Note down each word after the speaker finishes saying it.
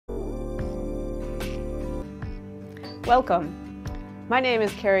Welcome. My name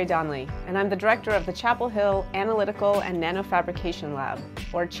is Carrie Donnelly, and I'm the director of the Chapel Hill Analytical and Nanofabrication Lab,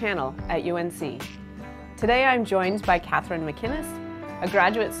 or CHANNEL, at UNC. Today I'm joined by Catherine McInnes, a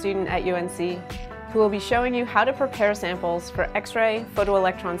graduate student at UNC, who will be showing you how to prepare samples for X-ray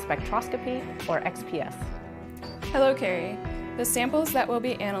photoelectron spectroscopy, or XPS. Hello, Carrie. The samples that we'll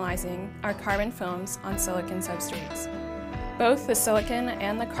be analyzing are carbon films on silicon substrates. Both the silicon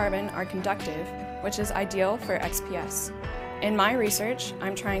and the carbon are conductive, which is ideal for XPS. In my research,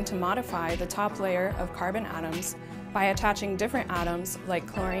 I'm trying to modify the top layer of carbon atoms by attaching different atoms like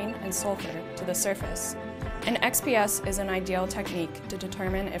chlorine and sulfur to the surface. And XPS is an ideal technique to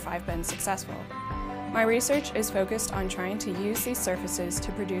determine if I've been successful. My research is focused on trying to use these surfaces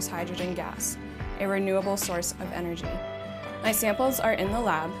to produce hydrogen gas, a renewable source of energy. My samples are in the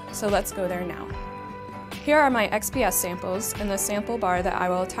lab, so let's go there now. Here are my XPS samples and the sample bar that I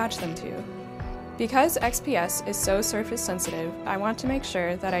will attach them to. Because XPS is so surface sensitive, I want to make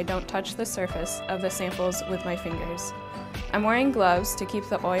sure that I don't touch the surface of the samples with my fingers. I'm wearing gloves to keep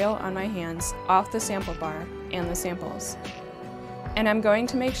the oil on my hands off the sample bar and the samples. And I'm going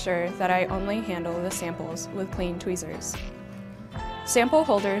to make sure that I only handle the samples with clean tweezers. Sample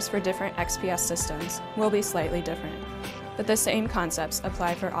holders for different XPS systems will be slightly different, but the same concepts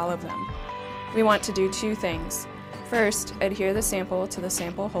apply for all of them. We want to do two things. First, adhere the sample to the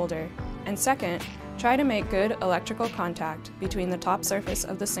sample holder, and second, try to make good electrical contact between the top surface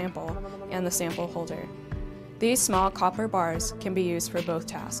of the sample and the sample holder. These small copper bars can be used for both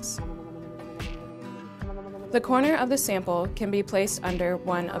tasks. The corner of the sample can be placed under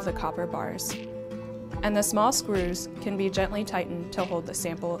one of the copper bars, and the small screws can be gently tightened to hold the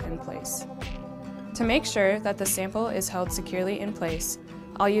sample in place. To make sure that the sample is held securely in place,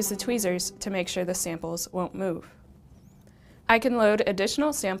 I'll use the tweezers to make sure the samples won't move. I can load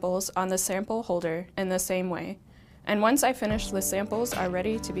additional samples on the sample holder in the same way, and once I finish, the samples are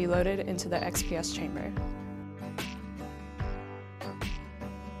ready to be loaded into the XPS chamber.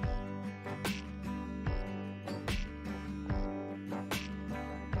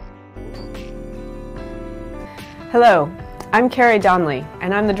 Hello, I'm Carrie Donnelly,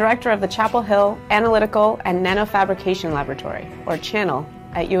 and I'm the director of the Chapel Hill Analytical and Nanofabrication Laboratory, or CHANNEL,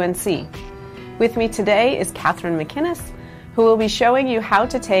 at UNC. With me today is Catherine McInnes, who will be showing you how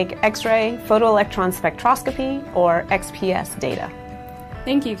to take X-ray photoelectron spectroscopy, or XPS, data.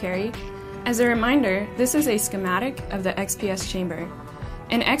 Thank you, Carrie. As a reminder, this is a schematic of the XPS chamber.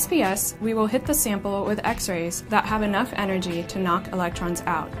 In XPS, we will hit the sample with X-rays that have enough energy to knock electrons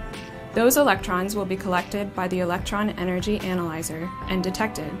out. Those electrons will be collected by the electron energy analyzer and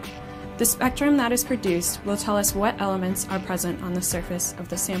detected. The spectrum that is produced will tell us what elements are present on the surface of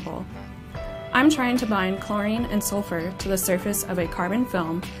the sample. I'm trying to bind chlorine and sulfur to the surface of a carbon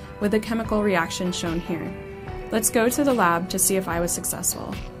film with the chemical reaction shown here. Let's go to the lab to see if I was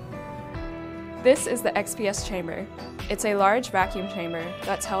successful. This is the XPS chamber. It's a large vacuum chamber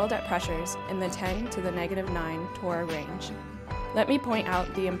that's held at pressures in the 10 to the -9 torr range. Let me point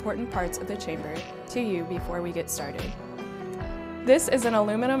out the important parts of the chamber to you before we get started. This is an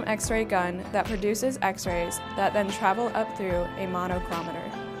aluminum X-ray gun that produces X-rays that then travel up through a monochromator.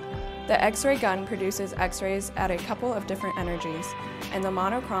 The X-ray gun produces X-rays at a couple of different energies, and the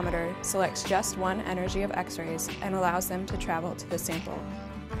monochromator selects just one energy of X-rays and allows them to travel to the sample.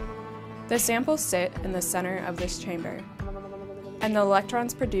 The samples sit in the center of this chamber, and the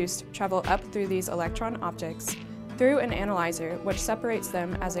electrons produced travel up through these electron optics, through an analyzer which separates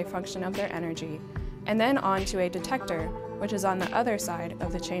them as a function of their energy, and then onto a detector which is on the other side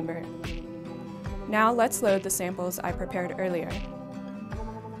of the chamber. Now let's load the samples I prepared earlier.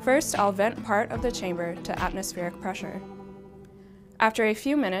 First, I'll vent part of the chamber to atmospheric pressure. After a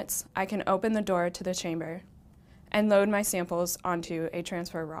few minutes, I can open the door to the chamber and load my samples onto a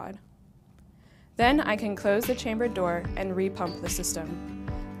transfer rod. Then I can close the chamber door and repump the system.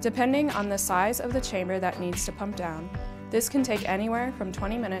 Depending on the size of the chamber that needs to pump down, this can take anywhere from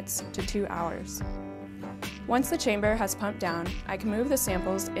 20 minutes to 2 hours. Once the chamber has pumped down, I can move the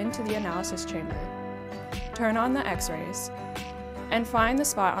samples into the analysis chamber, turn on the X-rays, and find the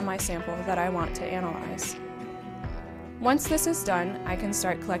spot on my sample that I want to analyze. Once this is done, I can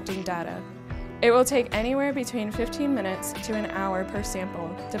start collecting data. It will take anywhere between 15 minutes to an hour per sample,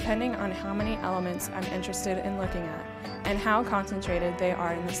 depending on how many elements I'm interested in looking at and how concentrated they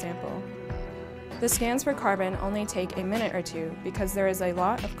are in the sample. The scans for carbon only take a minute or two because there is a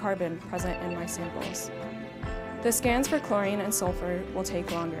lot of carbon present in my samples. The scans for chlorine and sulfur will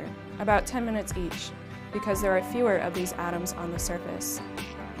take longer, about 10 minutes each, because there are fewer of these atoms on the surface.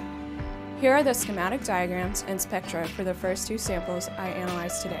 Here are the schematic diagrams and spectra for the first two samples I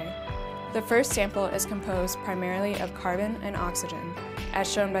analyzed today. The first sample is composed primarily of carbon and oxygen,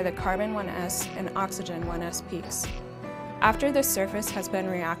 as shown by the carbon 1s and oxygen 1s peaks. After this surface has been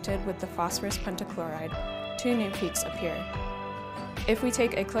reacted with the phosphorus pentachloride, 2 new peaks appear. If we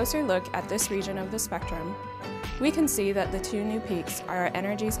take a closer look at this region of the spectrum, we can see that the 2 new peaks are at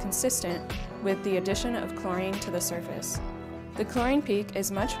energies consistent with the addition of chlorine to the surface. The chlorine peak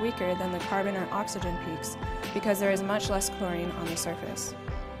is much weaker than the carbon or oxygen peaks because there is much less chlorine on the surface.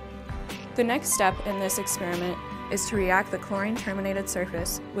 The next step in this experiment is to react the chlorine-terminated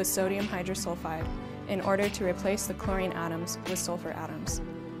surface with sodium hydrosulfide in order to replace the chlorine atoms with sulfur atoms.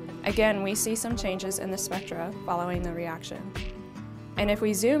 Again, we see some changes in the spectra following the reaction. And if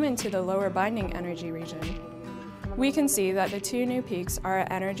we zoom into the lower binding energy region, we can see that the 2 new peaks are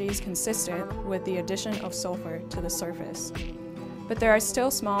at energies consistent with the addition of sulfur to the surface. But there are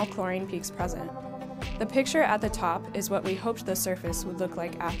still small chlorine peaks present. The picture at the top is what we hoped the surface would look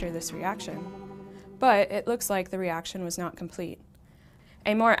like after this reaction. But it looks like the reaction was not complete.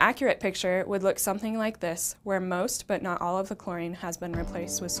 A more accurate picture would look something like this, where most but not all of the chlorine has been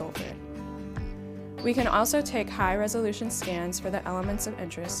replaced with sulfur. We can also take high-resolution scans for the elements of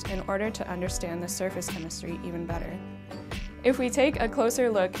interest in order to understand the surface chemistry even better. If we take a closer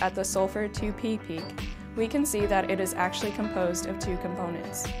look at the sulfur 2p peak, we can see that it is actually composed of 2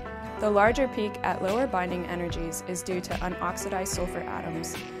 components. The larger peak at lower binding energies is due to unoxidized sulfur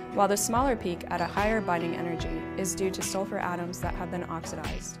atoms, while the smaller peak at a higher binding energy is due to sulfur atoms that have been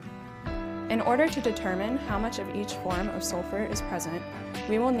oxidized. In order to determine how much of each form of sulfur is present,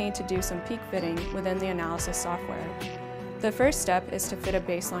 we will need to do some peak fitting within the analysis software. The first step is to fit a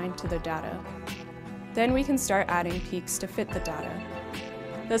baseline to the data. Then we can start adding peaks to fit the data.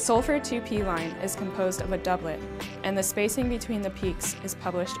 The sulfur 2p line is composed of a doublet, and the spacing between the peaks is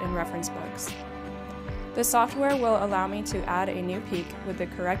published in reference books. The software will allow me to add a new peak with the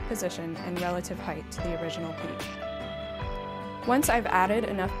correct position and relative height to the original peak. Once I've added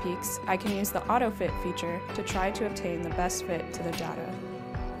enough peaks, I can use the auto-fit feature to try to obtain the best fit to the data.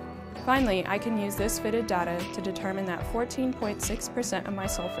 Finally, I can use this fitted data to determine that 14.6% of my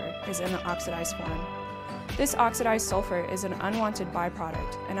sulfur is in the oxidized form. This oxidized sulfur is an unwanted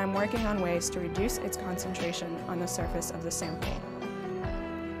byproduct, and I'm working on ways to reduce its concentration on the surface of the sample.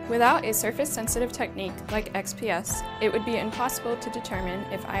 Without a surface-sensitive technique like XPS, it would be impossible to determine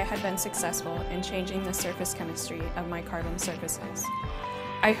if I had been successful in changing the surface chemistry of my carbon surfaces.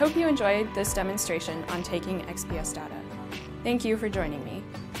 I hope you enjoyed this demonstration on taking XPS data. Thank you for joining me.